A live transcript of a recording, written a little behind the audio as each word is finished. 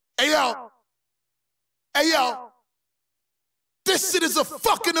Hey yo, this shit is a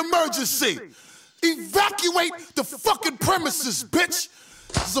fucking emergency. Evacuate the fucking premises, bitch.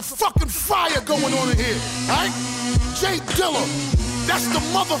 There's a fucking fire going on in here, alright? Jay Dilla, that's the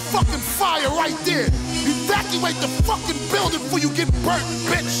motherfucking fire right there. Evacuate the fucking building before you get burnt,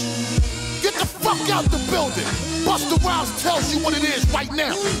 bitch. Get the fuck out the building. Busta Rhymes tells you what it is right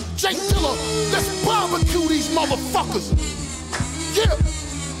now. Jay Dilla, let's barbecue these motherfuckers. Yeah.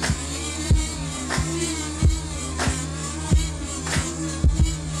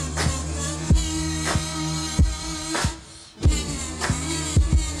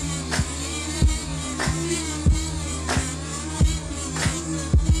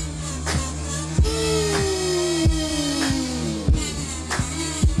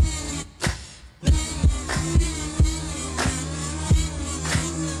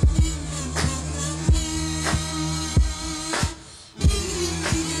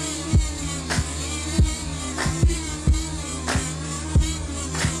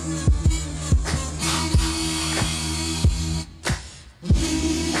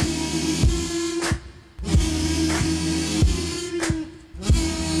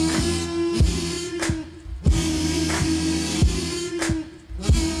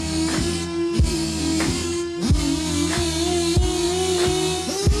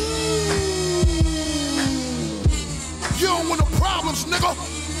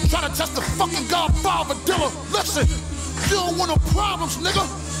 Try to test the fucking Godfather Dilla. Listen, you don't want no problems, nigga.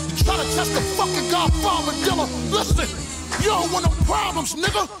 You try to test the fucking Godfather Dilla. Listen, you don't want no problems,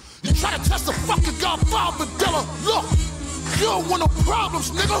 nigga. You try to test the fucking Godfather Dilla. Look, you don't want no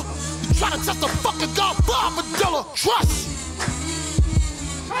problems, nigga. You try to test the fucking Godfather Dilla. Trust.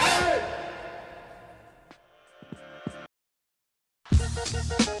 Hey!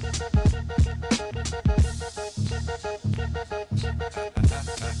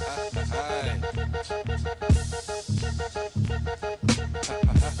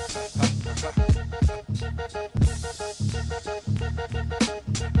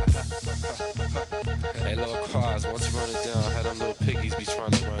 Hey, little cars, once you run it down, had them little piggies be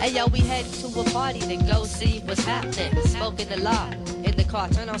trying to run. Hey, yo, we heading to a party to go see what's happening. Smoking the law in the car,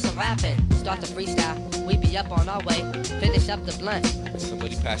 turn on some rapping. Start the freestyle, we be up on our way. Finish up the blunt.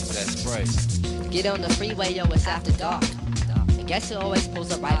 Somebody pass that spray. Get on the freeway, yo, it's after dark. And guess who always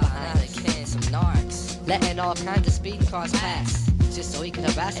pulls up right behind us? Can some narcs. Letting all kinds of speed cars pass, just so he can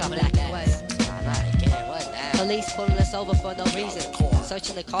harass our black ass. Police pulling us over for no reason.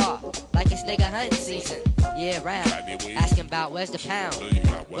 Searching the car like it's nigga hunting season. Yeah, round. Asking about where's the pound?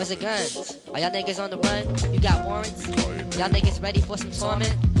 Where's the guns? Are y'all niggas on the run? You got warrants? Y'all niggas ready for some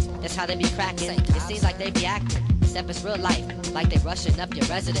torment? That's how they be cracking. It seems like they be acting. Except it's real life, like they rushing up your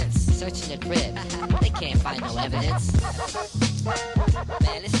residence, searching your crib. They can't find no evidence.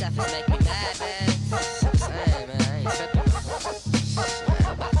 Man, this stuff is making me mad, man. I'm saying, man, I ain't tripping. Man,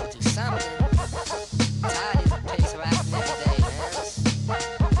 I'm about to do something. Tired of these pigs harassing every day, man.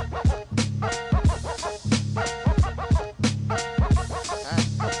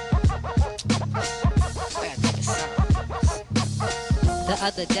 The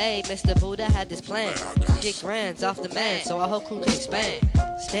other day, Mr. Buddha had this plan. Get grands off the man, so our whole crew can expand.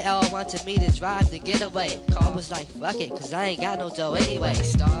 They all wanted me to drive the getaway. I was like, fuck it, cause I ain't got no dough anyway.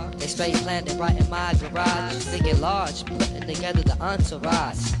 They straight landed right in my garage. Thinking large, putting together the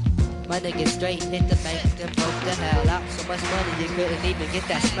entourage. My niggas straight hit the bank, then broke the hell out. So much money you couldn't even get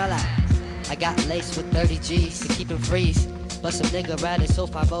that smell out. I got laced with 30 G's to keep him freeze. But some nigga riding so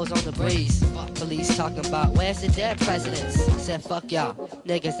 5-0s on the breeze. Police talking about where's the dead presidents? I said fuck y'all,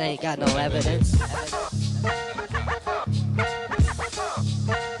 niggas ain't got no evidence.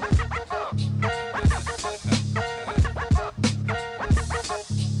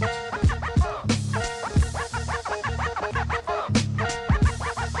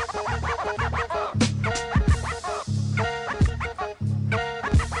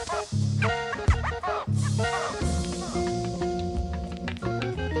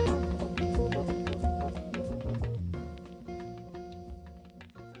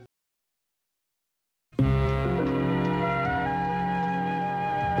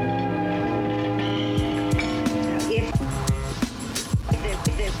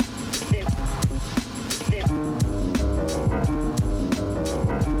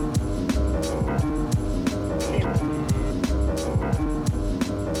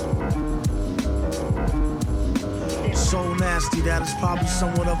 that it's probably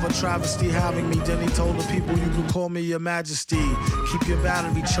somewhat of a travesty having me. Then he told the people, you can call me your majesty. Keep your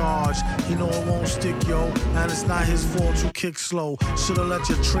battery charged, he know it won't stick, yo. And it's not his fault you kick slow. Should've let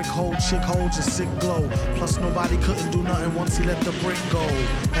your trick hold, chick hold your sick glow. Plus nobody couldn't do nothing once he let the brick go.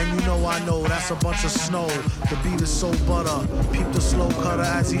 And you know I know that's a bunch of snow. The beat is so butter. Peep the slow cutter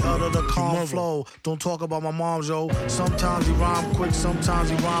as he utter the calm flow. Don't talk about my mom, yo. Sometimes he rhyme quick, sometimes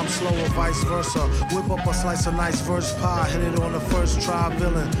he rhyme slow, or vice versa. Whip up a slice of nice verse pie, hit it on the first try.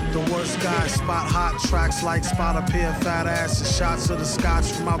 Villain, the worst guy. Spot hot tracks like spot a pair of fat asses. Shots of the scotch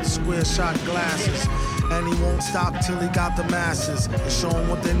from out the square shot glasses. And he won't stop till he got the masses. And show them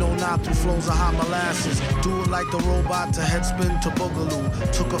what they know now through flows of hot molasses. Do it like the robot to headspin to boogaloo.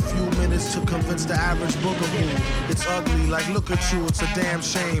 Took a few minutes to convince the average boogaboo. It's ugly, like look at you, it's a damn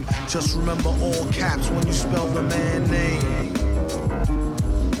shame. Just remember all caps when you spell the man name.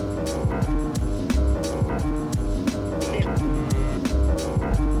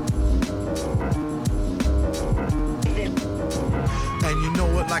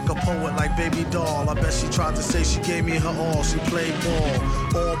 Like a poet, like Baby Doll. I bet she tried to say she gave me her all. She played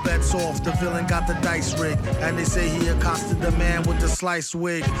ball. All bets off. The villain got the dice rigged. And they say he accosted the man with the sliced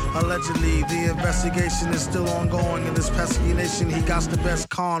wig. Allegedly, the investigation is still ongoing. In this pesky nation, he got the best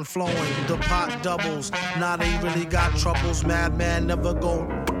con flowing. The pot doubles. Now they really got troubles. Madman never go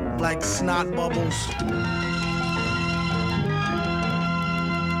like snot bubbles.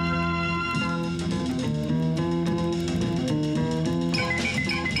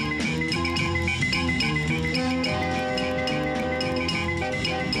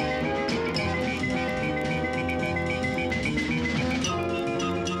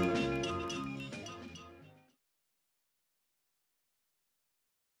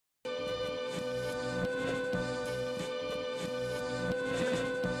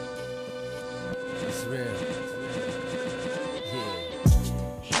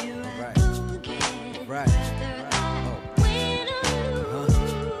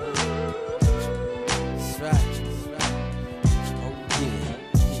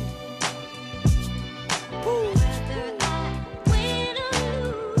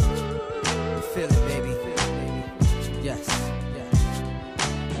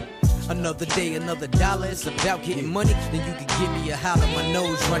 Another day, another dollar, it's about getting money. Then you can give me a holler, my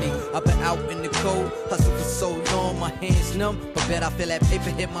nose running. I've been out in the cold, hustle for so long, my hands numb. But bet I feel that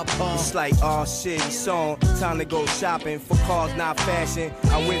paper hit my palm. It's like, oh shit, it's on. Time to go shopping for cars, not fashion.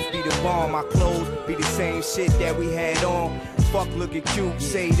 I whip be the bomb, my clothes be the same shit that we had on. Fuck looking cute,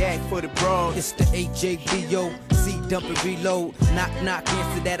 say that for the bros. It's the AJBO, C dump and reload. Knock, knock,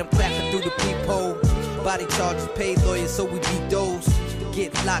 answer that, I'm clapping through the peephole. Body charges, paid lawyers, so we beat those.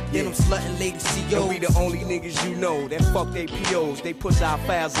 Get locked, then I'm slutting ladies CEOs. And we the only niggas you know that fuck they POs. They push our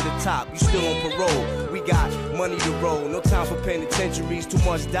files to the top, you still on parole. We got money to roll, no time for penitentiaries. Too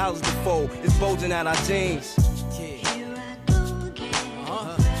much dollars to fold, it's bulging out our jeans.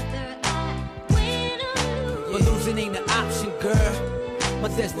 But losing ain't an option, girl. My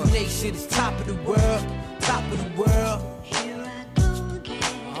destination is top of the world, top of the world.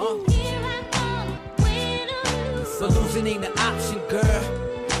 But losing ain't an option, girl.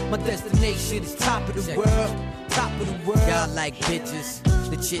 My destination is top of the world, top of the world. Y'all like bitches,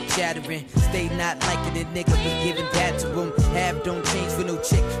 the chit chattering. Stay not liking a nigga, but giving that to them. Have don't change for no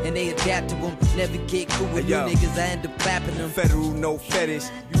chick, and they adapt to them. Never get cool with new niggas, I end up clapping them. Federal, no fetish.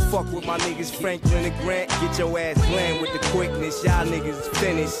 You fuck with my niggas Franklin and Grant, get your ass bland with the quickness. Y'all niggas is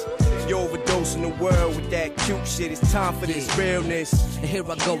finished. You overdosing the world with that cute shit. It's time for this realness. And here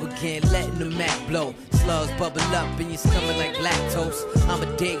I go again, letting the Mac blow. Slugs bubble up in your stomach like lactose. I'm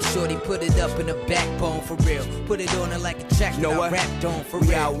a dig shorty, put it up in the backbone for real. Put it on her like a track that I rapped on for real.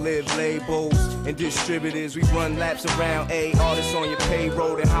 We outlive labels and distributors. We run laps around A. Artists on your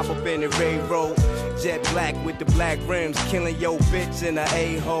payroll and hop up in the railroad. Jet black with the black rims, killing your bitch in a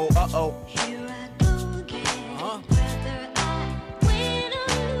A-hole. Uh-oh.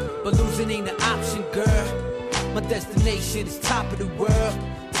 But losing ain't an option, girl. My destination is top of the world,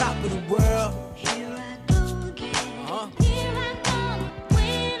 top of the world.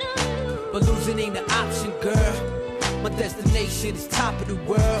 But losing ain't an option, girl. My destination is top of the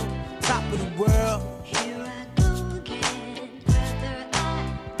world, top of the world.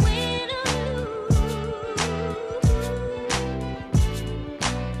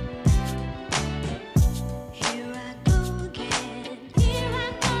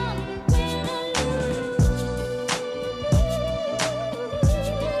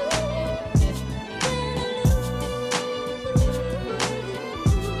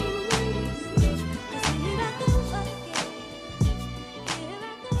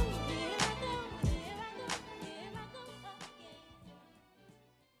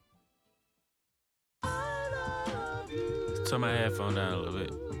 turn my headphone down a little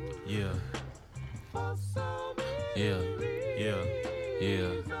bit. Yeah. Yeah. Yeah.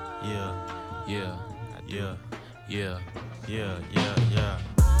 Yeah. Yeah. Yeah. Yeah. Yeah. Yeah. Yeah.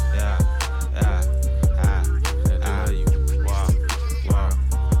 Yeah. I love you. Wow. Wow.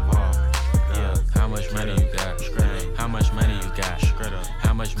 Wow. Yeah. How much money you got? How much money you got?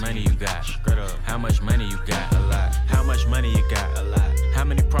 How much money you got? How much money you got? A lot. How much money you got? A lot. How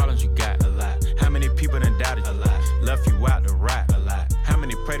many problems you got? A lot. How many people done doubted you? A lot. Left you out to rot? A lot. How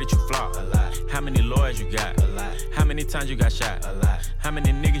many pray that you flop? A lot. How many lawyers you got? A lot. How many times you got shot? A lot. How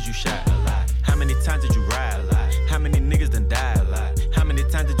many niggas you shot? A lot. How many times did you ride? A lot. How many niggas done died? A lot. How many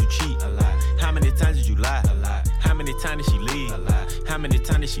times did you cheat? A lot. How many times did you lie? A lot. How many times did she leave? A lot. How many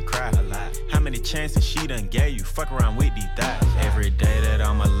times did she cry? A lot. How many chances she done gave you? Fuck around with these thighs. Every day that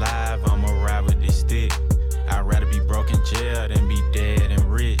I'm alive, I'ma ride with this stick. I'd rather be broke in jail than be dead and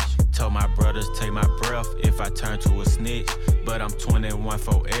rich. Told my brothers take my breath if I turn to a snitch. But I'm 21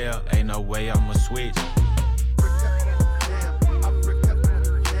 for L, ain't no way I'ma switch.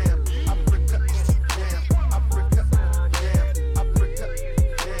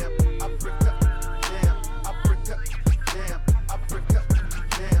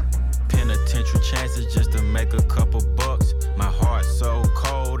 Penitentiary chances just to make a couple bucks. My heart so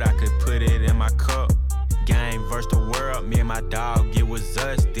cold I could put it in my cup. Game versus the world, me and my dog, it was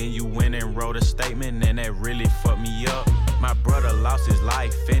us. Then you went and wrote a statement and that really fucked me up. My brother lost his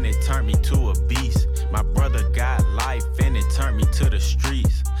life and it turned me to a beast. My brother got life and it turned me to the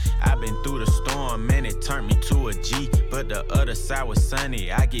streets. I've been through the storm and it turned me to a G. But the other side was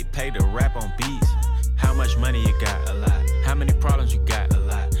sunny, I get paid to rap on beats. How much money you got? A lot. How many problems you got? A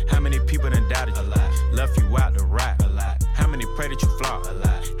lot. How many people done doubted you? A lot. Left you out to rot? A lot. How many pray that you flop? A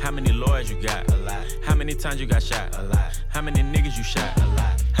lot. How many lawyers you got? A lot. How many times you got shot? A lot. How many niggas you shot? A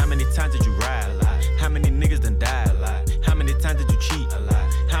lot. How many times did you ride? A lot. How many niggas done died? A lot. How many times did you cheat? A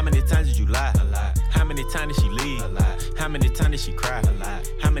lot. How many times did you lie? A lot. How many times did she leave? A lot. How many times did she cry? A lot.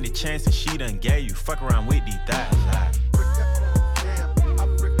 How many chances she done gave you? Fuck around with these thighs. A lot.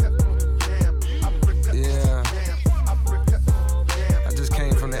 Yeah, I just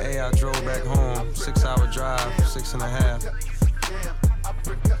came from the A, I drove back home, 6-hour drive, 6.5.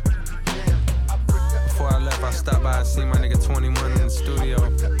 Before I left, I stopped by and seen my nigga 21 in the studio.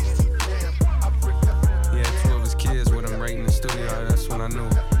 He had 2 of his kids with him right in the studio, that's when I knew.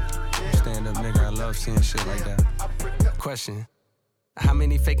 Stand up nigga, I love seeing shit like that. Question. How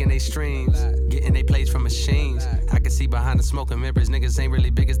many faking they streams, getting they plays from machines? I can see behind the smoke and mirrors, niggas ain't really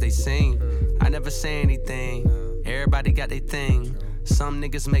big as they seem. I never say anything, everybody got their thing. Some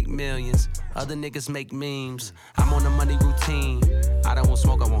niggas make millions, other niggas make memes. I'm on a money routine, I don't want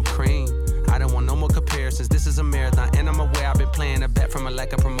smoke, I want cream. I don't want no more comparisons, this is a marathon. And I'm aware I've been playing a bet from a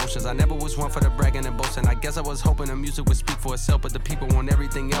lack of promotions. I never was one for the bragging and boasting. I guess I was hoping the music would speak for itself, but the people want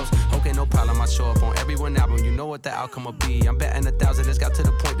everything else. Okay, no problem, I show up on every one album, you know what the outcome will be. I'm betting 1,000, it's got to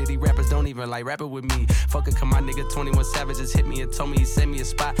the point that these rappers don't even like rapping with me. Fuck it, come my nigga 21 Savage just hit me and told me he sent me a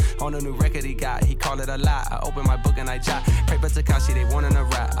spot on a new record he got. He called it a lie, I opened my book and I jot. Pray for Tekashi, they wanting a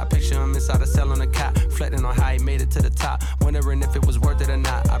rap. I picture him inside a cell on a cot, reflecting on how he made it to the top, wondering if it was worth it or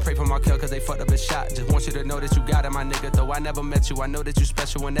not. I pray for Markel cause they fucked up his shot. Just want you to know that you got it, my nigga. Though I never met you, I know that you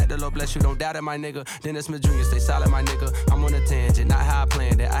special and that the Lord bless you. Don't doubt it, my nigga. Dennis Smith Jr., stay solid, my nigga. I'm on a tangent, not how I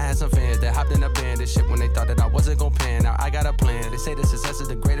planned it. I had some fans that hopped in a band and shit when they thought that I wasn't gon' pan. Now I got a plan. They say the success is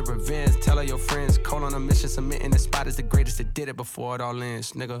the greater revenge. Tell all your friends, call on a mission, submitting the spot is the greatest that did it before it all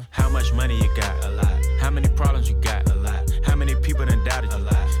ends, nigga. How much money you got? A lot. How many problems you got? A lot. How many people done doubted you? A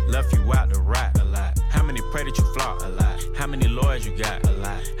lot. Left you out to rot? A lot. How many pray that you flop? A lot. How many lawyers you got? A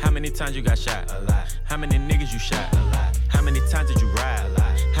lot. How many times you got shot? A lot. How many niggas you shot? A lot. How many times did you ride? A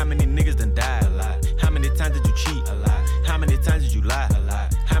lot. How many niggas done died? A lot. How many times did you cheat? A lot. How many times did you lie? A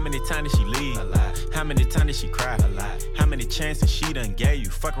lot. How many times did she leave? A lot. How many times did she cry? A lot. How many chances she done gave you?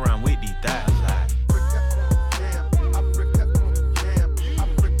 Fuck around with these thighs. A lot.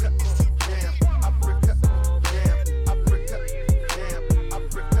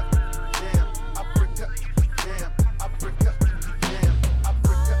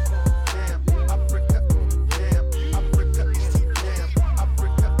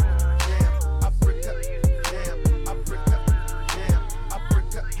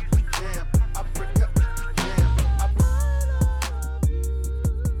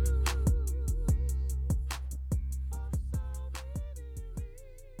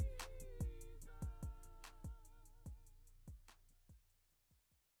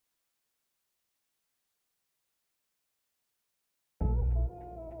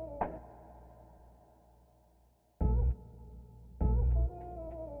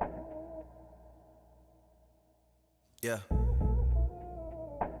 Yeah.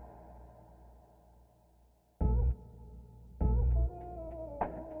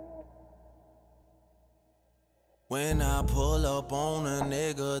 When I pull up on a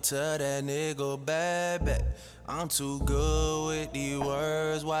nigga, tell that nigga baby, I'm too good with these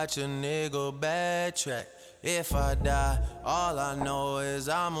words, watch a nigga backtrack. If I die, all I know is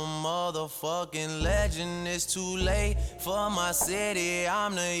I'm a motherfucking legend. It's too late for my city.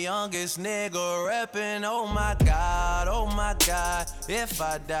 I'm the youngest nigga reppin'. Oh my God, oh my God. If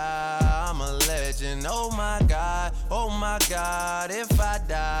I die, I'm a legend. Oh my God, oh my God. If I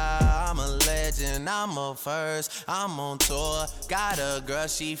die, I'm a legend. I'm a first, I'm on tour. Got a girl,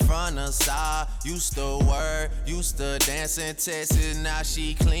 she from the side. Used to work, used to dance in Texas. Now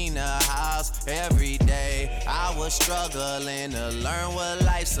she clean the house every day. I was struggling to learn what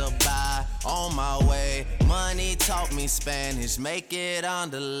life's about. On my way, money taught me Spanish, make it on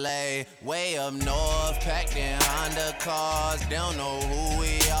delay. Way up north, packed in Honda cars, they don't know who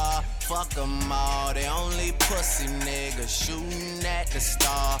we are. Fuck them all, they only pussy niggas shooting at the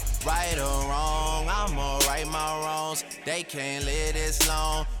star. Right or wrong, I'ma right my wrongs. They can't live this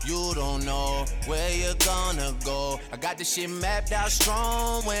long, you don't know where you're gonna go. I got this shit mapped out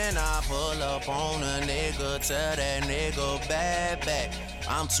strong. When I pull up on a nigga, tell that nigga back.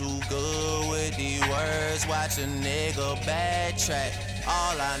 I'm too good with these words, watch a nigga backtrack.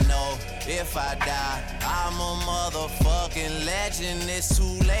 All I know, if I die, I'm a motherfucking legend. It's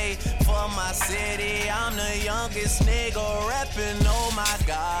too late for my city. I'm the youngest nigga reppin'. Oh my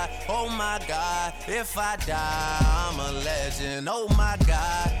God, oh my God. If I die, I'm a legend. Oh my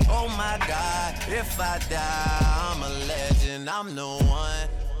God, oh my God. If I die, I'm a legend. I'm the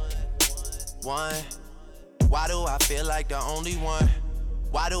one. Why do I feel like the only one?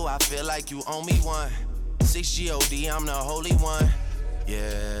 Why do I feel like you owe me one? 6 G.O.D., I'm the holy one.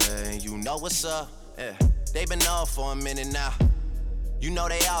 Yeah, you know what's up. Yeah. They been up for a minute now. You know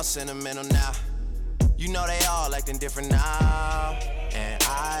they all sentimental now. You know they all acting different now. And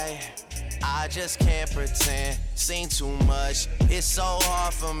I just can't pretend. Seen too much. It's so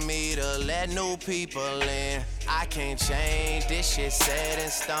hard for me to let new people in. I can't change, this shit set in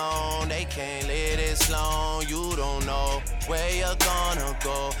stone. They can't live this long. You don't know where you're gonna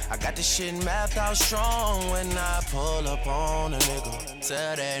go. I got this shit mapped out strong. When I pull up on a nigga,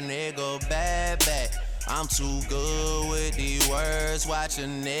 tell that nigga back. I'm too good with these words, watch a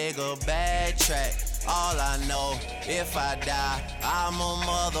nigga backtrack. All I know, if I die, I'm a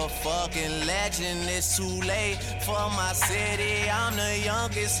motherfucking legend. It's too late for my city. I'm the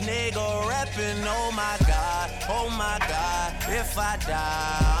youngest nigga reppin'. Oh my God, oh my God. If I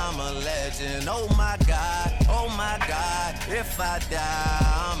die, I'm a legend. Oh my God, oh my God. If I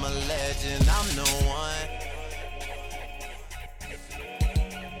die, I'm a legend. I'm the one.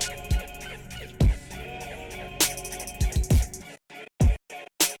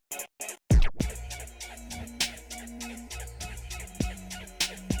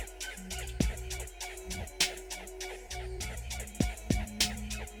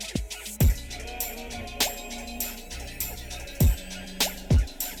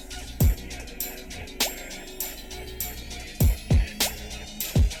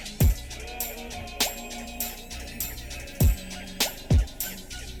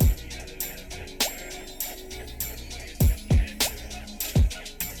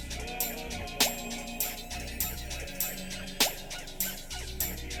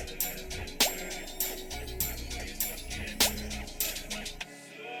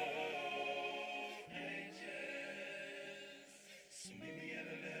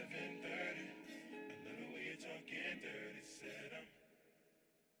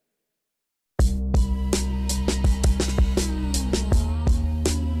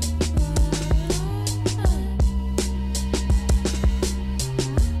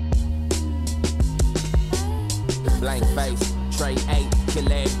 Blank face, tray 8,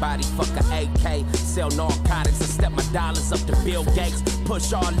 kill everybody, fuck a AK. Sell narcotics and step my dollars up to Bill Gates.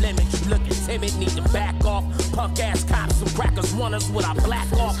 Push all limits, you looking timid, need to back off. Punk ass cops, some crackers want us with our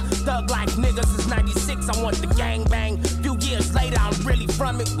black off. Thug like niggas is 96, I want the gang bang. Few years later, I'm really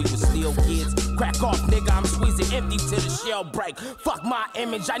from it, we was still kids. Crack off, nigga, I'm squeezing empty till the shell break. Fuck my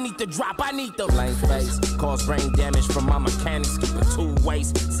image, I need to drop, I need the blank face. Cause brain damage from my mechanics, keep it 2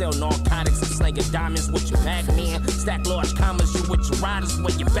 ways. Sell narcotics and slinging diamonds with your Pac-Man. Stack large commas, you with your riders,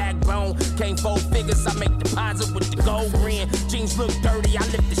 with your backbone. Came 4 figures, I make deposit with the gold ring. Jeans look dirty, I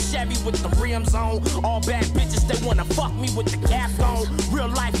lift the Chevy with the rims on. All bad bitches, they wanna fuck me with the cap on. Real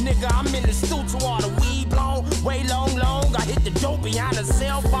life nigga, I'm in the stew to all the weed blown. Way long, I hit the dope behind the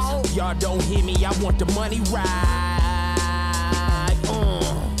cell phone. Y'all don't hear me, I want the money right.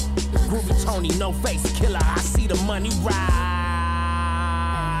 Groovy Tony, no face killer, I see the money right.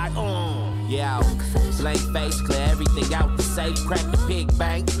 Yeah, blank face, clear everything out the safe, crack the pig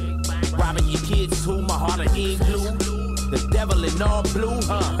bank. Robbing your kids too, my heart of igloo. The devil in all blue,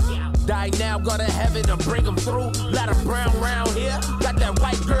 Die now, go to heaven and bring them through. Lot of brown round here, got that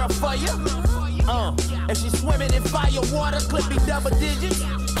white girl for you. And she swimming in fire water, clip me double digits.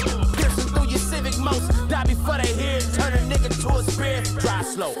 Piercing through your Civic most, die before they hear it. Turn a nigga to a spirit, drive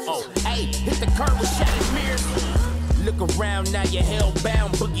slow. Oh, hey, hit the curb with shattered mirrors. Look around, now you're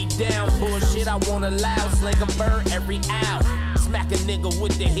hellbound, boogie down. Bullshit I won't allow, sling a bird every hour. Smack a nigga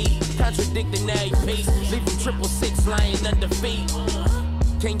with the heat, contradicting AP. Leave him 666 lying under feet.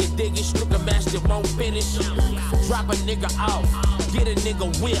 Can you dig it? Strip a match that won't finish. Drop a nigga off, get a nigga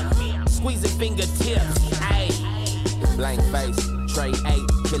whip. Squeezing fingertips, ayy. Blank face, tray 8,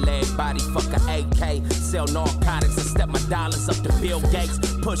 kill everybody, fuck a AK. Sell narcotics and step my dollars up to Bill Gates.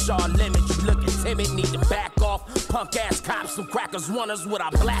 Push all limits, you looking timid, need to back off. Punk ass cops, some crackers want us with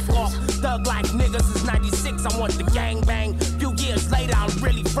our black off. Thug like niggas is 96, I want the gang bang. Few years later, I'm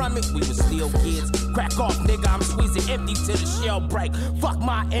really from it, we was still kids. Crack off, nigga, I'm squeezing empty till the shell break. Fuck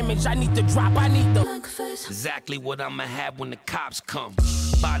my image, I need to drop, I need the exactly what I'ma have when the cops come.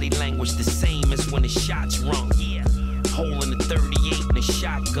 Body language the same as when the shots rung. Yeah. Hole in the 38 and a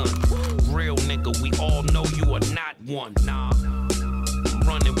shotgun. Real nigga, we all know you are not one. Nah, I'm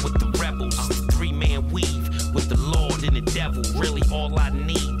running with the rebels. 3-man weave with the Lord and the devil. Really all I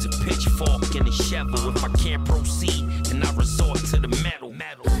need is a pitchfork and a shovel. If I can't proceed, then I resort to the metal.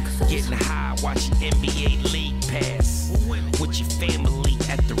 Getting high, watching NBA League Pass. With your family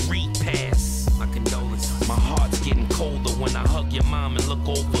at the repass. My condolences. My heart's getting colder when I hug your mom and look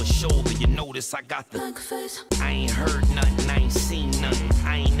over her shoulder. You notice I got the I ain't heard nothing, I ain't seen nothing.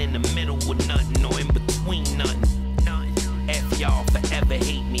 I ain't in the middle with nothing or in between nothing. F y'all forever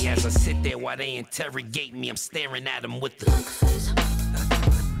hate me as I sit there while they interrogate me. I'm staring at them with the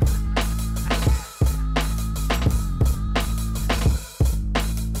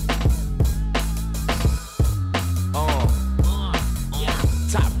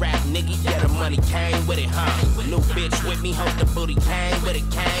top rap nigga, yeah, the money came with it, New bitch with me, hope the booty came with it,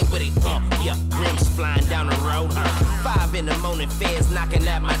 yeah, rims flying down the road, 5 in the morning, feds knocking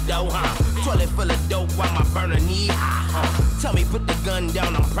at my door, Toilet full of dope while my burner knee high, Tell me put the gun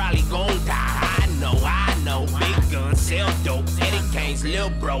down, I'm probably gon' die. I know, big gun, sell dope, Eddie Kane's lil'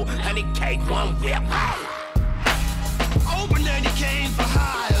 bro, 100K, one whip, Open and you came for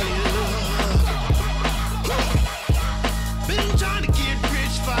hire, Been trying to get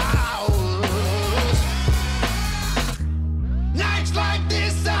rich for hours. Nights like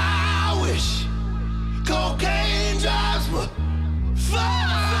this, I wish cocaine drives would fall.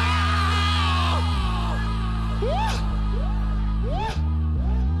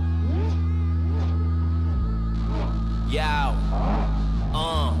 Yo,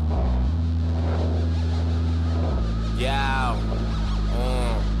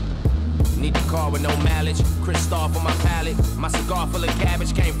 Need the car with no mileage, Christoph on my palate. My cigar full of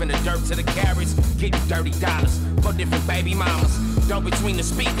cabbage, came from the dirt to the carrots. Getting $30 for different baby mamas. Dope between the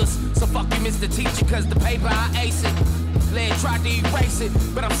speakers, so fuck you, Mr. Teacher, cause the paper I ace it. Lead tried to erase it,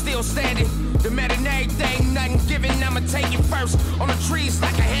 but I'm still standing. The matinee thing, nothing given, I'ma take it first. On the trees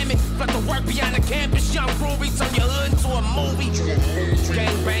like a hammock, let the work beyond the campus. Young brewery, turn your hood into a movie.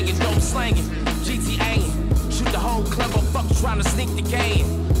 Gang banging, dope slanging, GTAing. Shoot the whole club up, fuck trying to sneak the K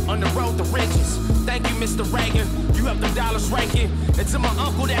in. On the road to riches, thank you, Mr. Reagan. You have the dollars ranking. And to my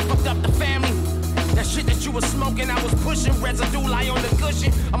uncle that fucked up the family. That shit that you was smoking, I was pushing. Residue lie on the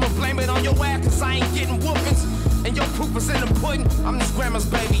cushion. I'ma blame it on your ass, cause I ain't getting whoopings. And your proof is in the pudding. I'm this grandma's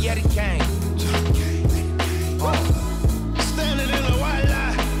baby, Eddie Kane. Standing in the white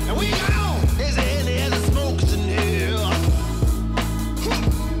light, and we gone. There's a Henny and the smokers in here.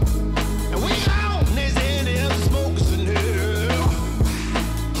 And we gone. There's a Henny and the smokers in here.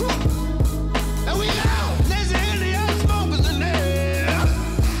 And we gone. There's a Henny and the smokers in there.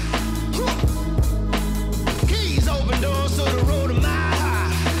 Keys open doors so the road a mile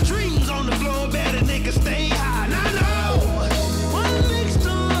high. Dreams on the floor, better niggas stay high. And I know one next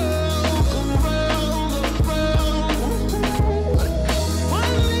door come around the round.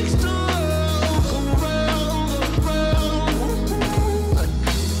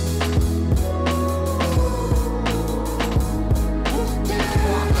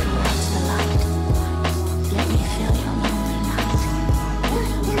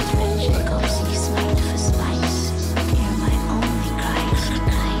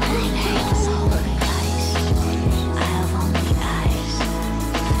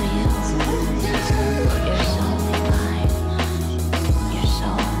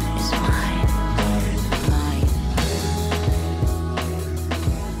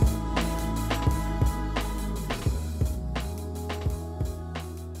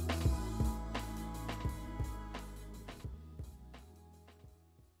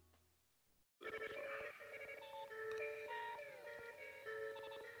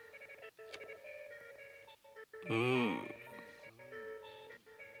 You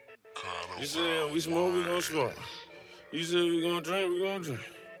said we smoke, we gon' smoke. You said we gon' drink, we gon' drink.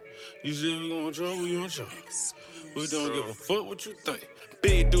 You said we gon' drink, we gon' drink. We don't give a fuck what you think.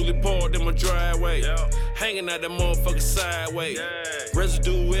 Big dually parked in my driveway. Hanging out that motherfucker sideways.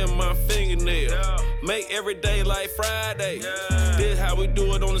 Residue in my fingernail. Make every day like Friday. This how we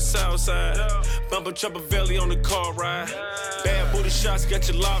do it on the south side. Bumper chopper belly on the car ride. Bad booty shots got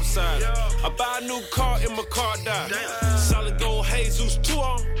you lopsided. I buy a new car in my car die. Solid gold Jesus 2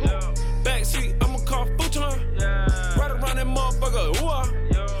 on. Backseat, I'ma call futon. Right around that motherfucker, hoo-ah.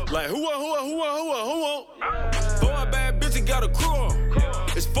 Like hoo-ah. Boy, bad bitch, he got a crew on.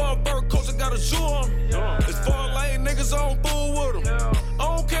 It's far fur coats, I got a zoo on. It's far lane niggas on fool with them.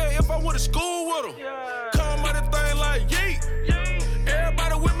 I don't care if I went to school with them. Come out that thing like yeet.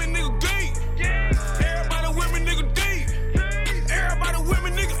 Everybody with me, nigga deep. Everybody with me, nigga deep. Everybody with me,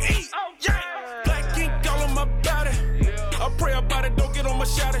 nigga eat. Black ink all on my body. I pray about it, don't get on my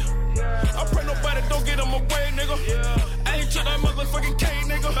shotty. I pray nobody don't get on my way, nigga. I ain't took that motherfucking K,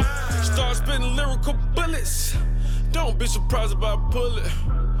 nigga. Start spitting lyrical bullets. Don't be surprised if I pull it.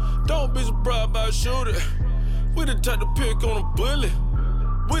 Don't be surprised if I shoot it. We the type to pick on a bullet.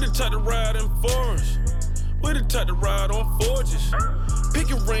 We the type to ride in foreigns. We the type to ride on forges. Pick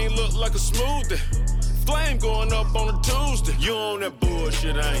and ring look like a smoothie. Flame going up on a Tuesday. You on that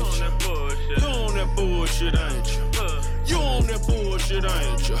bullshit, ain't you? You on that bullshit, ain't you? You on that bullshit,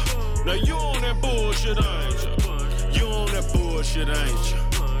 ain't you? Now you on that bullshit, ain't you? You on that bullshit, ain't you?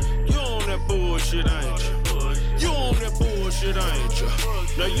 You on that bullshit, ain't you? You on that bullshit, ain't you?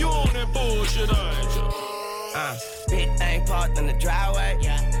 Now you on that bullshit, ain't you? Big thing parked in the driveway.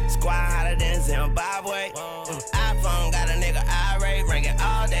 Squad hotter than Zimbabwe. iPhone got a nigga irate. Ringing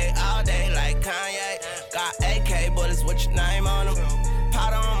all day like Kanye. Got AK bullets with your name on them.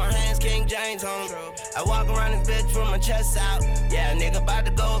 Powder on my hands, King James on them. I walk around this bitch with my chest out. Yeah, nigga about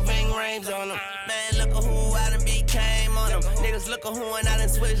to go Ving Rames on them. Man, look at who I done became on them. Niggas look at who and I done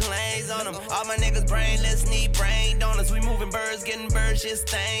switch lanes on them. All my niggas brainless, need brain donuts. We moving birds, getting bird shit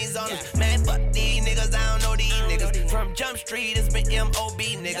stains on them. Man, fuck these niggas, I don't know these niggas. From Jump Street, it's been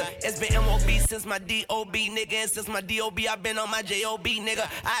M.O.B. nigga. It's been M.O.B. since my D.O.B. nigga. And since my D.O.B. I been on my J.O.B. nigga.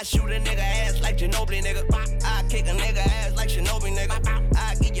 I shoot a nigga ass like Ginobili nigga. I kick a nigga ass like Shinobi nigga.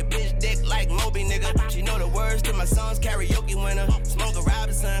 I get your bitch dick like Moby nigga. She know the words to my songs, karaoke winner. Smoke a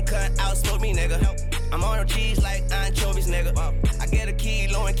Robinson, cut out, smoke me nigga. I'm on no cheese like anchovies nigga. I get a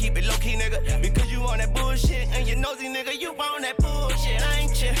kilo and keep it low key nigga. Because you on that bullshit and you nosy nigga. You on that bullshit,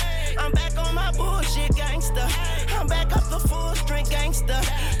 ain't you? I'm back on my bullshit gangster. I'm back up the full strength gangster.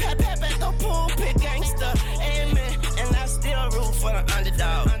 Pat the pulpit gangster. Amen. And I still root for the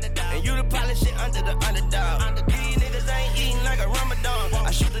underdog. And you the polish shit under the underdog. These niggas ain't eating like a Ramadan.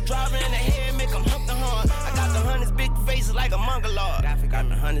 I shoot the driver in the head, make him hump the horn. I got the hunters big faces like a mongoloid. Got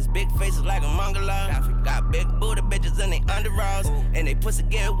the hunters big faces like a mongoloid. Got big booty bitches and they underalls. And they pussy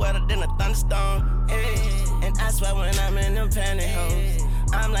get wetter than a thunderstorm. Hey. And I swear when I'm in them pantyhose,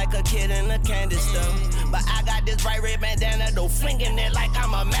 I'm like a kid in a candy store. But I got this bright red bandana though, flinging it like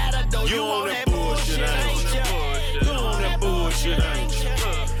I'm a matador. You on that bullshit, ain't you? You on that bullshit, ain't you?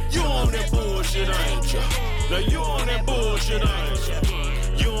 You on that bullshit, ain't you? Now you on that bullshit, ain't you?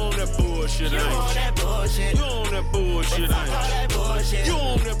 You on that bullshit, ain't you? You on that bullshit, ain't you? You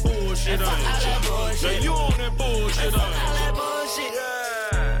on that bullshit, ain't you? Now you on that bullshit, ain't you?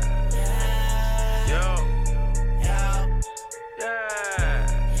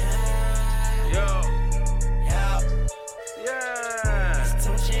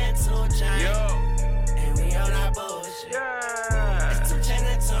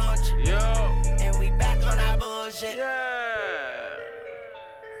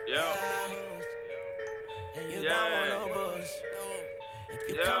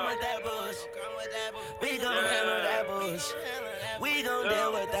 Yeah. Come with that bush. We gon' handle that bush. We gon'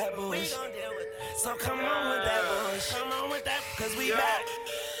 deal with that bush. So come on with that bush. Cause we back.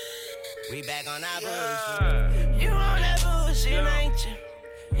 We back on our bush. You on that bullshit, ain't you?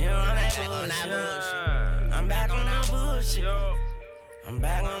 You on that bullshit. I'm back on our bullshit. I'm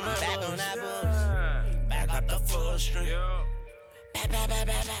back on that bullshit. Back up the full string. Back.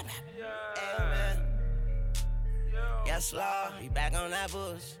 Amen. Yes, Lord, we back on that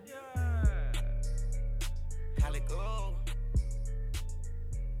bush. Cali go.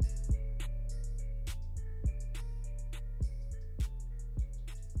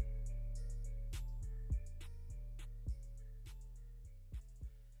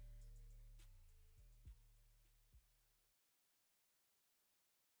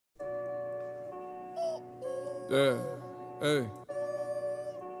 Yeah, hey.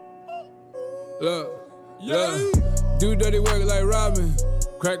 Look. Yeah. Do dirty work like Robin.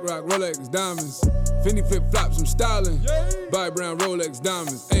 Crack rock, Rolex, diamonds. Fendi flip flops, I'm styling. Buy brown Rolex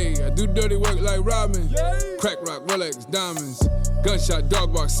diamonds. Ayy, I do dirty work like Robin. Crack rock, Rolex, diamonds. Gunshot,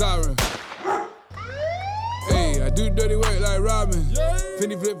 dog bark, siren. Ayy, I do dirty work like Robin.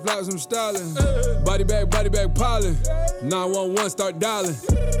 Fendi flip flops, I'm styling. Body bag, piling. 911, start dialing.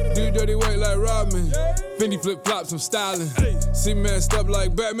 Do dirty work like Robin. Fendi flip flops, I'm styling. See man step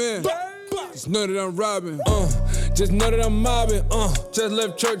like Batman. Just know that I'm robbing, just know that I'm mobbing, just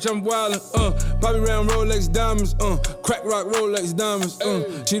left church, I'm wildin', Bobby round Rolex diamonds, crack rock Rolex diamonds,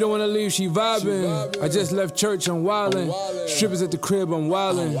 She don't wanna leave, she vibing. I just left church, I'm wildin', strippers at the crib, I'm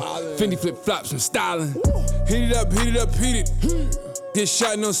wildin', Fendi flip flops, I'm styling. Heat it. Get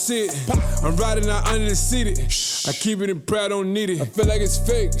shot, no sit. I'm riding out under the seated. I keep it in pride, don't need it. I feel like it's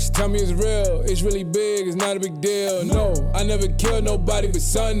fake. She tell me it's real. It's really big, it's not a big deal. No, I never killed nobody, but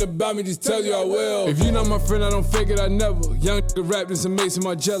something about me just tells you I will. If you not my friend, I don't fake it, I never. Young nigga rapped in some Mason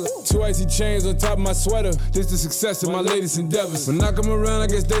Margiela. 2 icy chains on top of my sweater. This the success of my latest endeavors. When I come around, I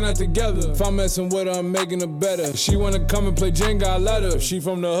guess they not together. If I'm messing with her, I'm making her better. If she wanna come and play Jenga, I let her. If she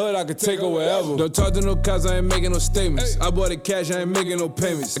from the hood, I could take her wherever. Don't talk to no cops, I ain't making no statements. I bought it cash, I ain't making no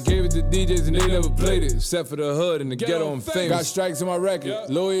payments. I gave it to DJs and they never played it, except for the hood and the ghetto, I'm famous. Got strikes on my record,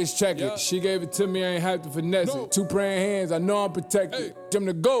 lawyers check it. She gave it to me, I ain't have to finesse it. 2 praying hands, I know I'm protected. I'm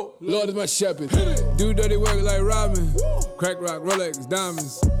the GOAT, Lord is my shepherd. Do dirty work like Robin. Crack rock, Rolex,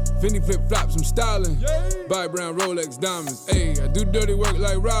 diamonds. Fendi flip flops, I'm styling. Buy brown Rolex diamonds. Ayy, I do dirty work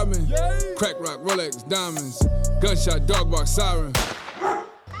like Robin. Crack rock, Rolex, diamonds. Gunshot, dog bark, siren.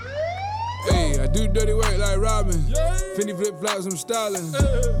 Ayy, I do dirty work like Robin. Fendi flip flops, I'm styling.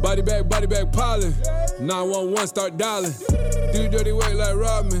 Body bag, piling. 911, start dialing. Do dirty work like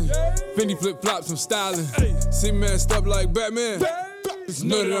Robin. Fendi flip flops, I'm styling. See man step like Batman. Just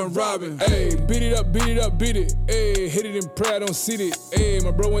know that I'm robbing. Ayy, beat it up. Ayy, hit it in pride, don't see it. Ayy,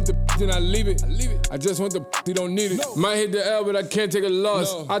 my bro went to then I leave it. I just went to he don't need it. Might hit the L, but I can't take a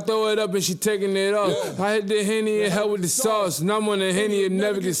loss. I throw it up and she taking it off. I hit the Henny and help with the sauce. And I'm on the Henny, it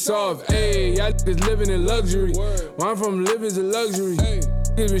never gets soft. Ayy, y'all niggas living in luxury. Where I'm from, living's a luxury.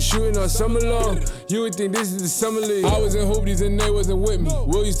 Niggas been shooting all summer long. You would think this is the summer league. I was in hoopies and they wasn't with me.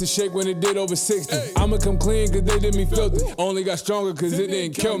 Will used to shake when it did over 60. I'ma come clean cause they did me filthy. Only got stronger cause it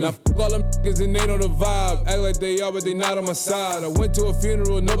didn't kill me. Now f*** all them niggas and they know the vibe. Act like they are but they not on my side. I went to a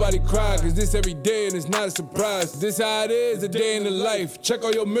funeral, nobody cried. Cause this every day and it's not a surprise. This how it is, a day in the life. Check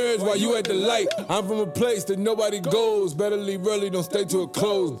all your mirrors while you at the light. I'm from a place that nobody goes. Better leave early, don't stay till it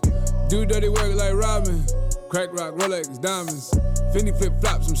close. Do dirty work like Robin. Crack rock, Rolex, diamonds. Fendi flip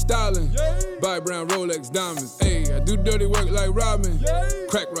flops, I'm styling. Buy brown Rolex, diamonds. Ayy, I do dirty work like Robin.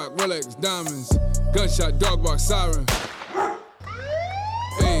 Crack rock, Rolex, diamonds. Gunshot, dog bark, siren.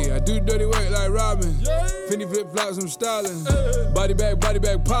 Ayy, I do dirty work like Robin. Fendi flip flops, I'm styling. Body bag,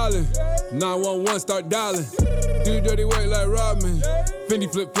 piling. 911, start dialing. Do dirty work like Robin.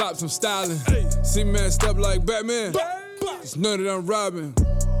 Fendi flip flops, I'm styling. See man step like Batman. Just know that I'm robbing.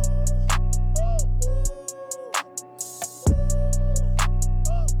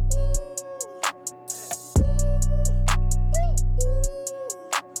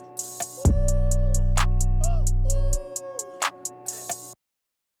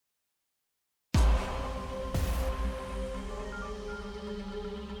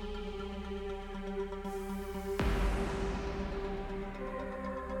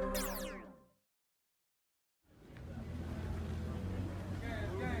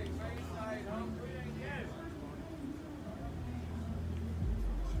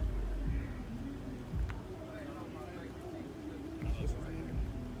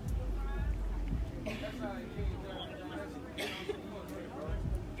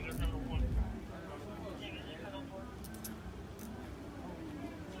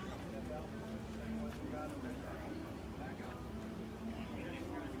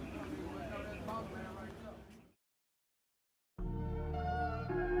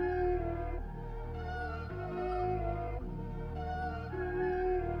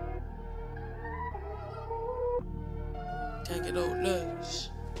 Take it over, look. You know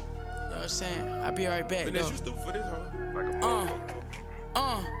what I'm saying? I'll be right back, though.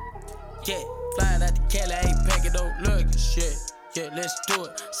 Yeah, flying out the Cali, I ain't packing no luggage, yeah, let's do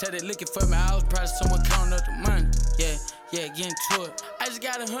it. Said they looking for me, I was probably someone counting up the money, yeah, get into it. I just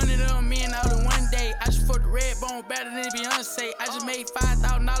got 100 on me and all in one day. I just fucked the red bone better than Beyonce. I just made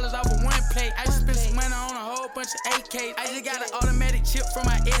 $5,000 off of one plate. I just spent some money on a whole bunch of AKs. I just got an automatic chip from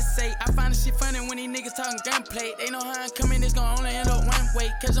my essay. I find this shit funny when these niggas talking gunplay. They know how I'm coming, it's gon' only end up one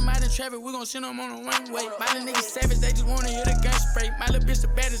way. Catch them out in traffic, we gon' send them on a one way. My little niggas savage, they just wanna hear the gun spray. My little bitch the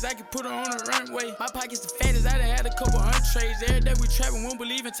baddest, I can put her on a runway. My pockets the fattest, I done had a couple entrees. Every day we trapping, won't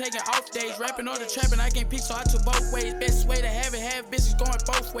believe in taking off days. Rapping all the trapping, I can't pick, so I took both ways. Best way to have it, have bitches going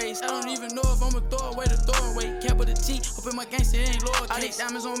both ways. I don't even know if I'ma throw away the throwaway. Capital T, up in my gangster, it ain't lowercase. All these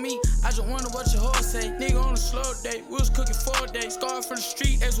diamonds on me, I just wonder what your horse say. Nigga on a slow day, we was cooking 4 days. Scarred from the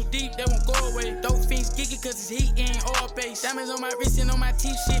street, that's so deep, that won't go away. Dope fiends geeky cause it's heat in all base. Diamonds on my wrist and on my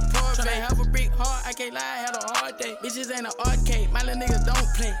teeth, shit pour back. Tryna have a brick heart, I can't lie, I had a hard day. Bitches ain't an arcade, my little niggas don't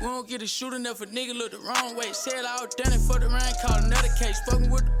play. We don't get a shooting if a nigga look the wrong way. Said I was done it for the rain, called another case. Fucking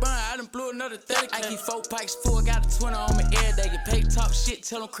with the bun, I done blew another 30. I keep 4 pikes full, got a 20 on me every day. Get paid talk shit,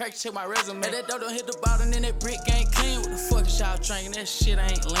 tell them crack, check my resume. That dope don't hit the bottom, then that brick ain't clean. What the fuck is y'all drinking? That shit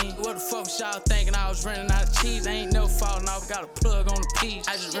ain't lean. What the fuck was y'all thinking? I was running out of cheese. I ain't never falling off, got a plug on the piece.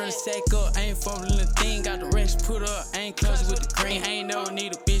 I just run a sack up, I ain't fumbling the thing. Got the rest put up, I ain't close with the green. I ain't never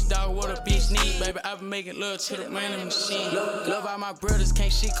need a bitch dog, what a bitch need. Baby, I been making love to the random machine. Love all my brothers,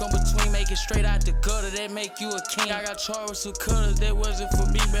 can't shit come between. Make it straight out the gutter, that make you a king. I got charged with some cutters, that wasn't for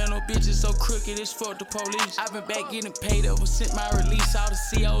me. Man, no bitches so crooked, it's fuck the police. I been back getting paid ever since my release. All the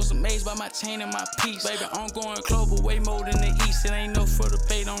COs amazed by my chain and my piece. Baby, I'm going global, way more than the east. It ain't no for the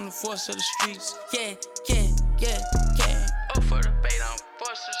bait on the force of the streets. Yeah. Up for the bait on the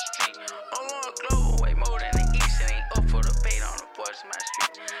force of the street. I'm going global, way more than the east. It ain't up for the bait on the force of my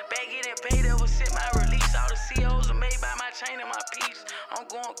street. Back getting paid ever since my release. All the COs are made by my chain and my piece. I'm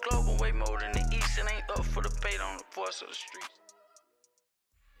going global, way more than the east. It ain't up for the bait on the force of the streets.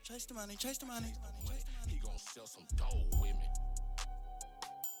 Chase the money, chase the money. He gon' sell some dope with me.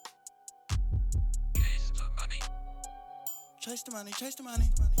 Chase the money, chase the money.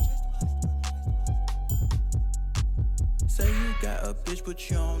 Say you got a bitch, but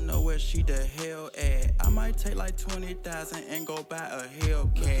you don't know where she the hell at. I might take like 20,000 and go buy a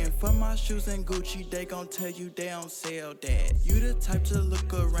Hellcat. Looking for my shoes in Gucci, they gon' tell you they don't sell that. You the type to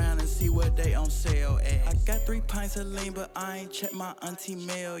look around and see what they on sale at. I got 3 pints of lean, but I ain't checked my auntie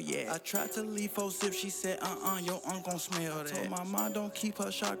mail yet. I tried to leave 4 zips, she said, your aunt gon' smell that. I told my mom don't keep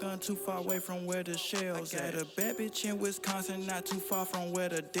her shotgun too far away from where the shells at. I got a bad bitch in Wisconsin, not too far from where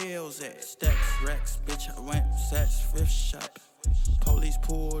the Dale's at. Stacks, racks, bitch, I went Saks, thrift shopping. Police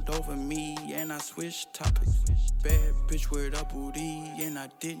pulled over me and I switched topics. Bad bitch with a booty and I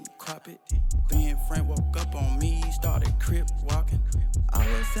didn't crop it. Ben Frank woke up on me, started crip walking. I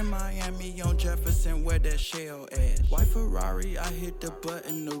was in Miami on Jefferson where that shell at. White Ferrari, I hit the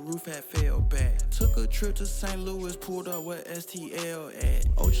button, the roof had fell back. Took a trip to St. Louis, pulled up where STL at.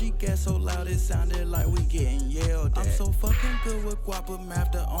 OG gas so loud it sounded like we getting yelled at. I'm so fucking good with guapa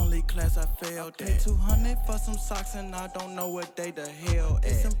math, the only class I failed at. Paid $200 for some socks and I don't know what they the hell at.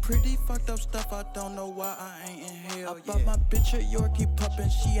 It's some pretty fucked up stuff, I don't know why I ain't in hell yet. I bought my bitch a Yorkie pup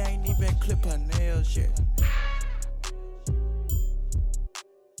and she ain't even clip her nails yet.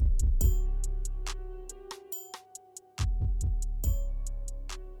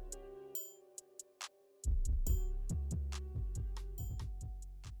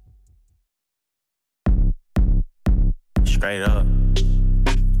 Straight up.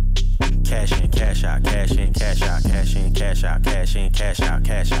 Cash in, cash out, cash in, cash out, cash in, cash out, cash in, cash out,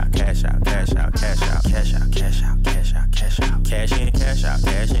 cash out, cash out, cash out, cash out, cash out, cash out, cash out, cash out, cash in, cash out,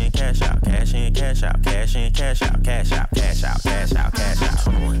 cash in, cash out, cash in, cash out, cash in, cash out, cash out, cash out, cash out, cash out.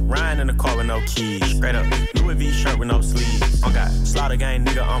 Riding in the car with no keys, straight up. Louis V shirt with no sleeves. I got Slaughter Gang,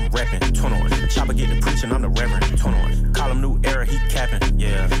 nigga, I'm reppin'. 21. Chopper get the preaching, I'm the reverend. 21. Call him New Era, he capping.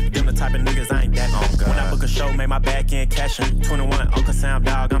 Yeah, them the type of niggas I ain't that on. When I book a show, make my back end cashin'. 21, Uncle Sam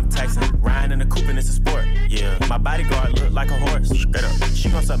dog, I'm taxing. Riding in the coupe and it's a sport. Yeah, my bodyguard look like a horse. Straight up, she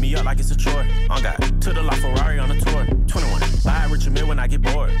gon' suck me up like it's a chore. On God, to the La Ferrari on the tour. 21, buy a Richard Mille when I get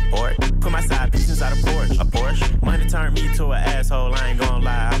bored. Or put my side piece inside a Porsche. A Porsche, money turned me to an asshole. I ain't gon'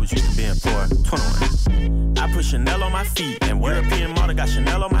 lie, I was used to being poor. 21, I put Chanel on my feet and European model got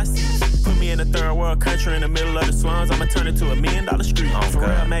Chanel on my seats. Put me in a third world country in the middle of the slums. I'ma turn it to $1 million street. For real,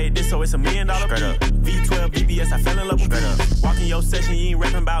 I made this so it's $1 million beat. V12 VBS, I fell in love with beat. Walk in your session, you ain't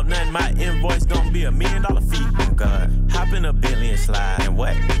rapping about nothing. My invoice gon' be $1 million fee. Oh God, hop in a Bentley and slide. And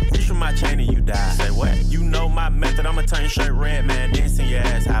what? Reach for my chain and you die. Say what? You know my method. I'ma turn your shirt red, man. Then send your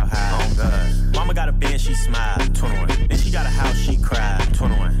ass out high. Oh God, mama got a Benz, she smiled. 21. Then she got a house, she cried.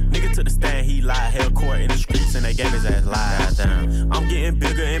 21. Nigga to the stand, he lied. Held court in the streets and they gave his ass lies. Damn, I'm getting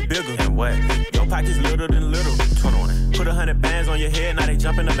bigger and bigger. And what? Your pockets little than little. 21. Put $100 100 bands on your head, now they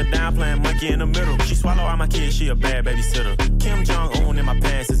jumping up and down, playing monkey in the middle. She swallow all my kids, she a bad babysitter. Kim Jong-un in my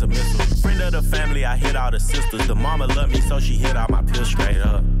pants is a missile. Friend of the family, I hit all the sisters. The mama love me, so she hit all my pills straight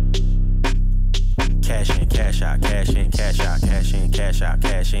up. Cash in, cash out, cash in, cash out, cash in, cash out,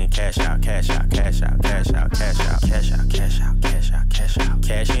 cash in, cash out, cash out, cash out, cash out, cash out, cash out, cash out, cash out, cash out,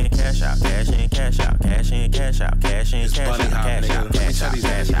 cash in, cash out, cash in, cash out, cash in, cash out, cash in, cash out, cash out, cash out,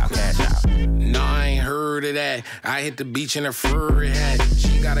 cash out, cash out. No, I ain't heard of that. I hit the beach in a furry hat.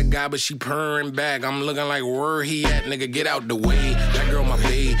 She got a guy, but she purring back. I'm looking like where he at, nigga, get out the way. That girl my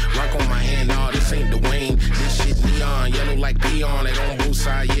babe, rock on my hand, nah, this ain't Dwayne. This shit neon, yellow like peon, it on both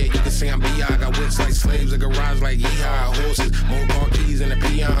sides, yeah, you can say I'm B.I. Got whips like slaves, a garage like yeehaw, horses, more car keys in a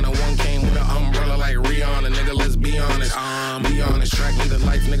peon, and one came with an umbrella like Rihanna, nigga, let's be honest. Be honest, track me the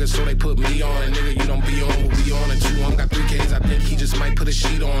life, nigga, so they put me on it, nigga, you don't be on, we'll be on it too. Got 3 Ks, I think he just might put a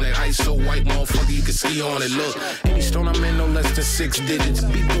sheet on it. Ice so white, motherfucker, you can ski on it. Look, any stone I'm in, no less than 6 digits.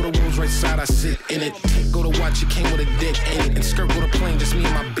 Beat go to Rolls right side, I sit in it. Go to watch, it came with a dick in it. And skirt go to plane, just me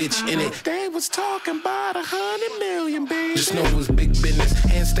and my bitch in it. They was talking about 100 million, baby. Just know it was big business.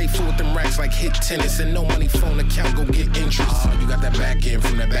 Hands stay full with them racks like hit tennis. And no money phone account, go get interest. You got that back end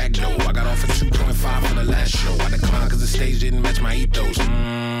from that back door. I got off at 2.5 for the last show. I declined cause the stage didn't match my ethos.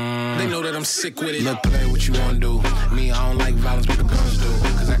 They know that I'm sick with it. Look, play what you wanna do. Me, I don't like violence, but the guns do.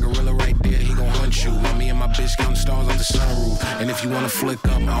 Cause that gorilla right there, he gon' hunt you. While me and my bitch counting stars off the sunroof. And if you wanna flick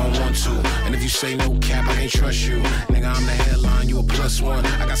up, I don't want to. And if you say no cap, I can't trust you. Nigga, I'm the headline, you a +1.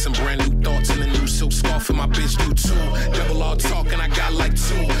 I got some brand new thoughts in the new silk scarf, and my bitch do too. Double all talking, I got like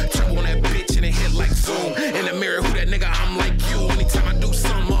 2. Turbo on that bitch and it hit like zoom. In the mirror, who that nigga? I'm like you. Anytime I do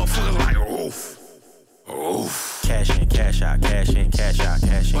something, motherfuckers like oof. Oof. Cash in, cash out, cash in, cash out,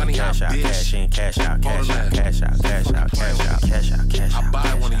 cash in, cash out, cash in, cash out, cash out, cash out, cash out, cash out, cash out, cash out. I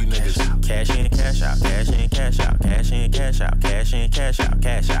buy one of you niggas. Cash in, cash out, cash in, cash out, cash in, cash out, cash in, cash out,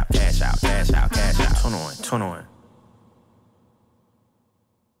 cash out, cash out, cash out, cash out. 21.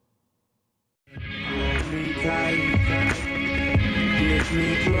 Hold me tight, kiss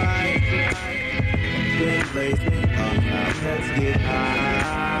me dry, then place me up, now let's get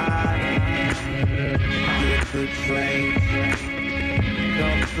high. Get the train,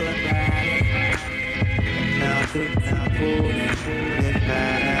 don't look at it. Now take the pull and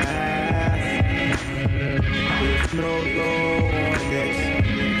pass. There's no warning,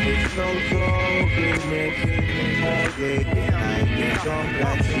 there's no talking all day and night. You don't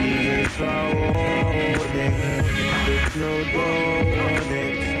got see it's warning. There's no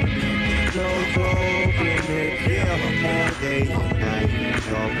warning, no talking all day and night.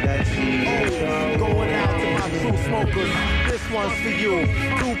 You don't got see it's warning. Going out to my true smokers, this one's for you.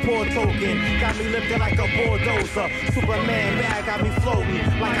 Newport token, got me lifted like a bulldozer. Superman bag got me floating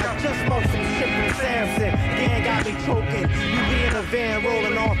like I just smoked some shit from Samson. Gang got me choking. You be in a van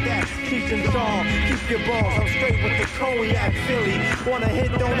rolling off that Cheech and Chong. Keep your balls, I'm straight with the cognac Philly. Wanna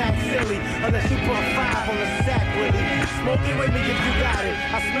hit, don't act silly, unless you put a 5 on the sack, Willie. Smoke it with me if you got it.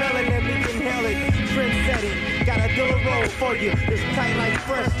 I smell it, let me inhale it. Trend set it, got a Dilla roll for you. It's tight like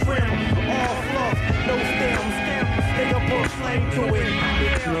fresh trim, all fluff, no stems. Nigga put flame to it.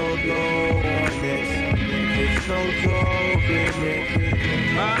 It's no warning, it's no talking.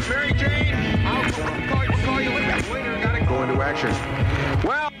 Mary Jane, I'll call you later. Gotta go into action.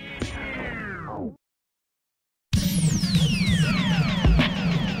 Well.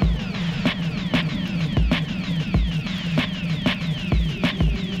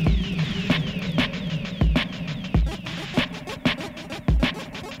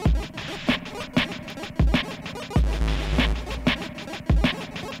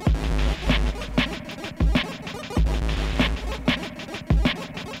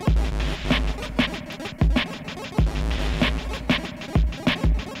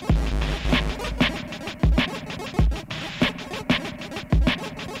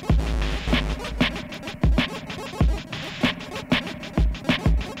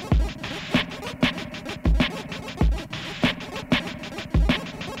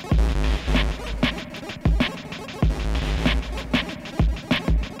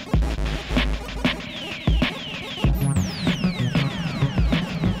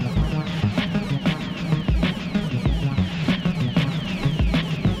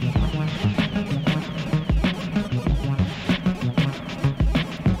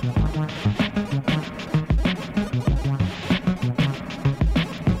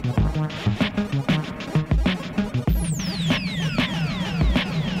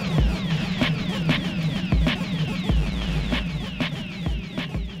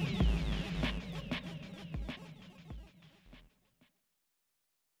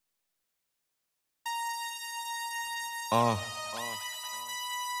 Yeah.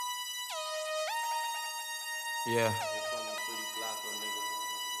 Yeah.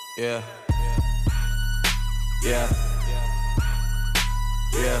 Yeah. Yeah.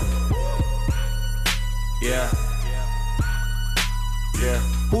 Yeah. Yeah.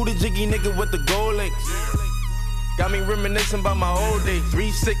 Who the jiggy nigga with the gold links? Got me reminiscing about my old days.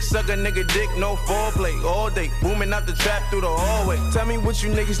 3-6 sucker nigga dick, no foreplay. All day, booming out the trap through the hallway. Tell me what you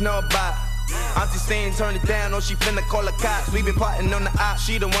niggas know about. Auntie saying turn it down, or she finna call the cops. We been plotting on the op,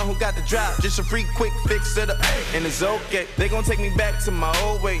 she the one who got the drop. Just a free quick fix it up, and it's okay. They gon' take me back to my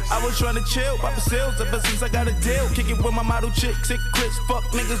old ways. I was trying to chill, pop the sales ever since I got a deal. Kick it with my model chick, sick Chris. Fuck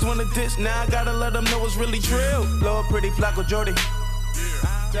niggas wanna diss, now I gotta let them know it's really trill. Lord pretty Flacco Jordy.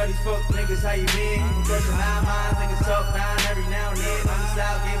 Dirty fuck niggas, how you been? You crushing 9 minds, niggas talk 9 every now and then. On the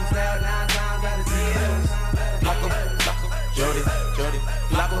south, give 'em style 9 times out of 10. Flacco, Jordy,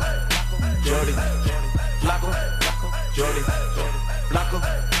 Flacco, Jordy, Flacco, Jordy, Flacco,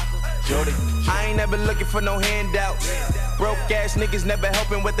 Jordy. I ain't never looking for no handouts. Broke ass niggas never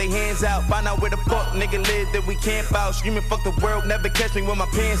helping with their hands out. Find out where the fuck nigga live that we camp out. Screaming fuck the world, never catch me with my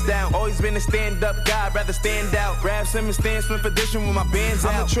pants down. Always been a stand up guy, rather stand out. Grab Simmons, stand Smith edition with my bands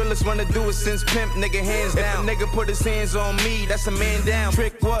out. I'm the trillest one to do it since pimp, nigga hands down. If a nigga put his hands on me, that's a man down.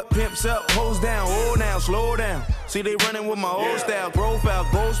 Trick what, pimps up, hoes down, hold now, slow down. See they running with my old style, profile,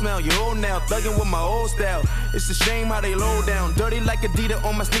 gold smell, you old now, thugging with my old style. It's a shame how they low down, dirty like Adidas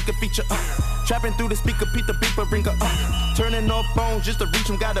on my sneaker feature. Trapping through the speaker, Pete the beeper, bring her turning off phones just to reach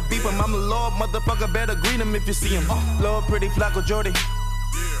him, gotta beep him. I'm a lord, motherfucker, better greet him if you see him. Lord, pretty Flacco Jordy.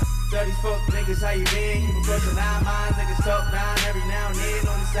 Dirty fuck niggas, how you been? You been crushing 9 minds, niggas talk 9 every now and then.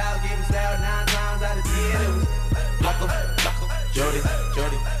 On the south, give 'em style 9 times out of 10. It was Flacco, Jordy,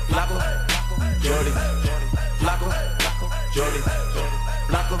 Flacco, Jordy, Flacco, Jordy,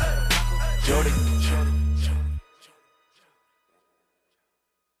 Flacco, Jordy.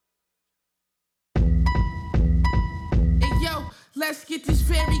 Let's get this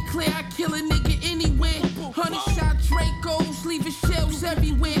very clear, I kill a nigga anywhere. 100-shot Dracos, leaving shells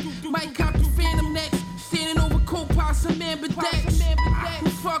everywhere. Might cop the Phantom next, standing over Copilot, some ambidex. Who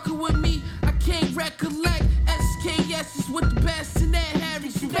fucking with me? I can't recollect. SKS is with the best, and that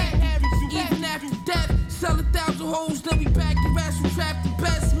Harry's back. Even after death, sell 1,000 hoes, then we back the rest. We trap the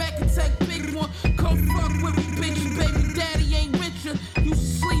best, Mac and Tech, big one. Come fuck with me, bitch, baby daddy ain't richer. Used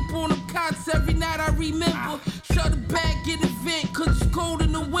to sleep on them cots every night, I remember. Shut the bag, get a vent, cause it's cold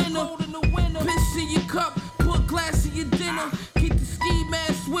in the winter. Piss in your cup, put glass in your dinner. Keep the ski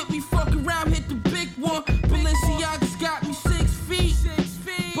mask with me, fuck around, hit the big one. Balenciaga's got me 6 feet.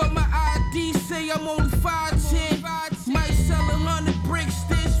 But my ID say I'm only 5'10". Might sell 100 bricks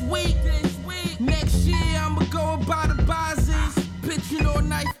this week. Next year I'ma go and buy the Bazes. Pitching or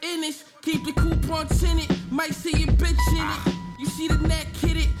knife in it, keep the coupon tinted. Might see your bitch in it. You see the neck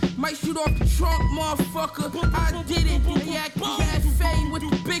hit it, might shoot off the trunk, motherfucker. I did it. They act cafe with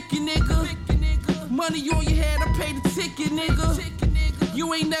the bicker, nigga. Money on your head, I pay the ticket, nigga.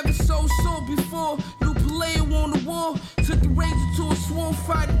 You ain't never so before. New player on the wall. Took the Ranger to a swamp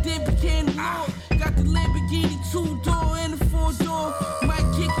fight, then became the law. Got the Lamborghini 2-door and a 4-door. Might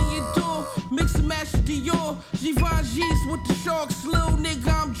kick in your door, mix and match with Dior. Givenchy's with the sharks, little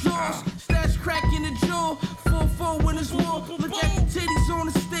nigga, I'm Jaws. Stash crack in the jaw, 4-4 when it's war. Look at the titties on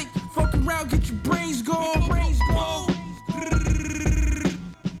the stick, fuck around, get your brains gone.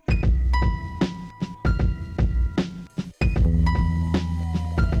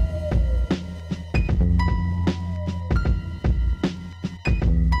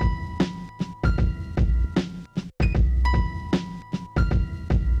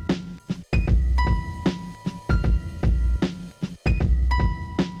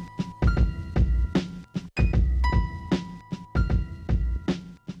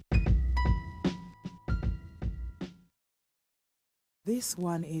 This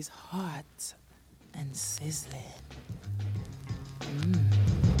one is hot and sizzling.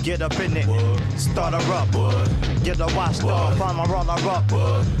 Get up in it, start her up. Get a washed off, I'ma roll her up.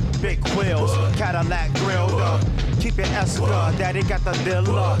 Big wheels, Cadillac grilled up. Keep it Esca, daddy got the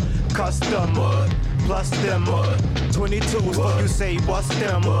dealer. Custom, plus them. 22s, what you say, what's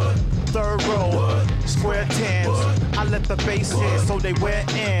them? Third row, square tens. I let the bass hit so they wear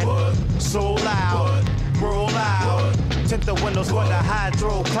in. So loud, roll out. Tint the windows for the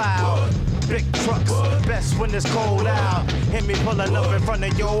hydro cloud. Big trucks, best when it's cold out. Hit me pulling up in front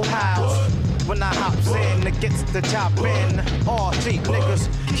of your house. When I hops in, it gets the chop in. All cheap niggas,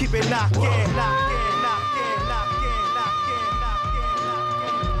 keep it knocking, knocking.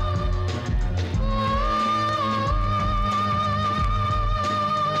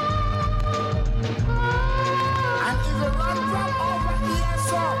 And even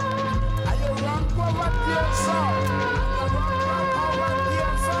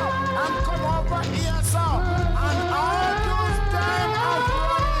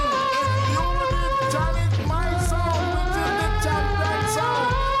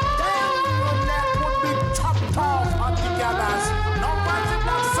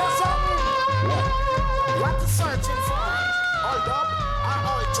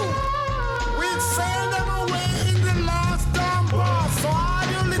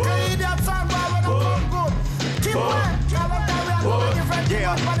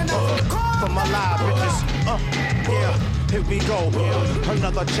alive, bitches. Yeah, here we go.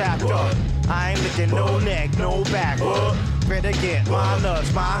 Another chapter. I ain't licking no neck, no back. Better get my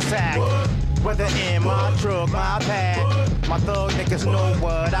nuts, my sack. Whether in my truck, my pad. My thug niggas know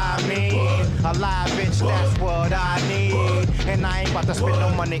what I mean. A live bitch, that's what I need. And I ain't about to spend no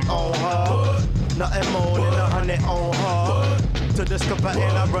money on her. Nothing more than 100 on her. To discover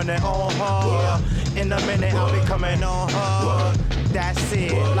and I'm running on her. In a minute I'll be coming on her. That's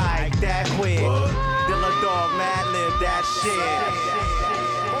it, like that quick. Dilla Dog, Mad Lib, that shit.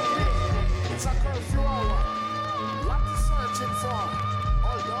 It's a curfew hour. What you searching for?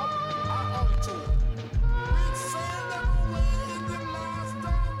 Hold up, I hold to. We sail them away in the last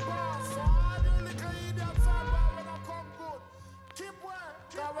down bar. So all you little idiots are bad when I come good. Keep work.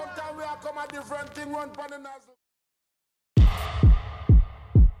 Cause one time we are come a different thing, one pan and nozzle.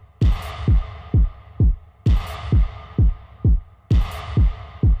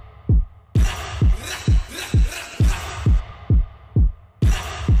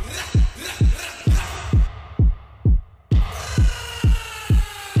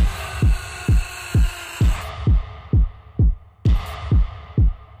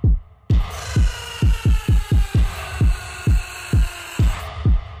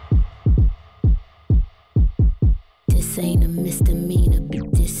 This ain't a misdemeanor,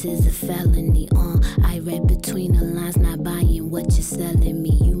 this is a felony. I read between the lines, not buying what you're selling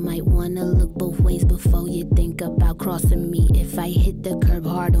me. You might wanna look both ways before you think about crossing me. If I hit the curb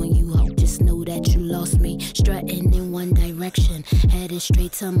hard on you, ho, just know that you lost me. Strutting in one direction, headed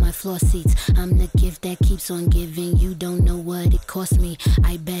straight to my floor seats. I'm the gift that keeps on giving. You don't know what it cost me.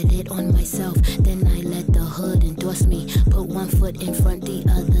 I bet it on myself, then I let the hood endorse me. Put one foot in front, the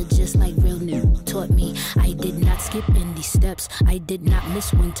other, just like real new taught me. I did not skip in these steps, I did not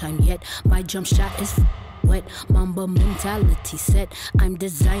miss one time yet. My jump shot is wet, Mamba mentality set. I'm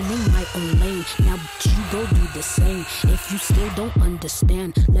designing my own lane, now you go do the same. If you still don't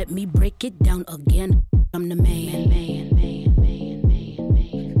understand, let me break it down again. I'm the man.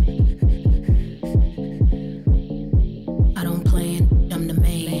 I don't plan, I'm the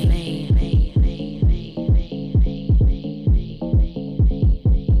man.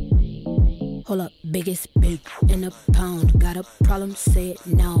 Hold up, biggest big in a pound. Got a problem, say it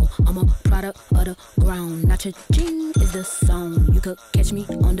now. I'm a product of the ground. Not your ching is the sound. You could catch me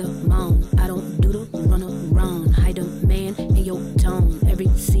on the mound. I don't do the run around. Hide a man in your town. Every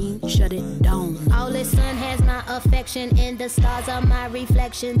scene, shut it down. All the sun has my affection, and the stars are my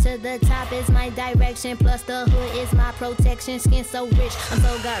reflection. To the top is my direction, plus the hood is my protection. Skin so rich, I'm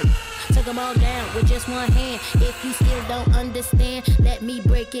so garbage. Took them all down with just one hand. If you still don't understand, let me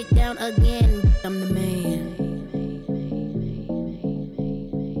break it down again. I'm the man.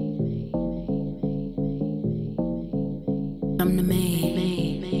 I'm the man.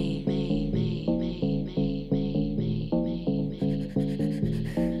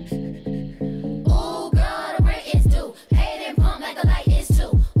 Ooh, girl, the rent is due. Pay it and pump like the light is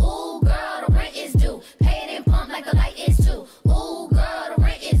too. Ooh, girl, the rent is due. Pay it and pump like the light is too. Ooh, girl, the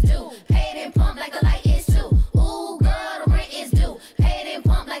rent is due. Pay it and pump like the light is too. Ooh, girl, the rent is due. Pay it and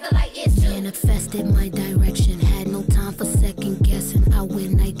pump like the light is too. Manifested my direction, had no time for second guessing. I wear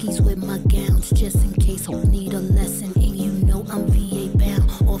Nikes with my gowns just in case I need a lesson. And you know I'm VA bound,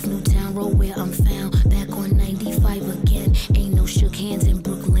 off Newtown Road where I'm found. Back on 95 again, ain't no shook hands in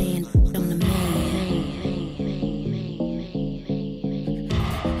Brooklyn. I'm the man.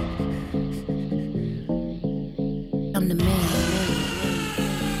 I'm the man.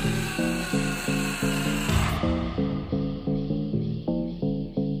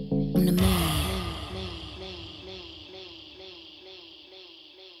 I'm the man.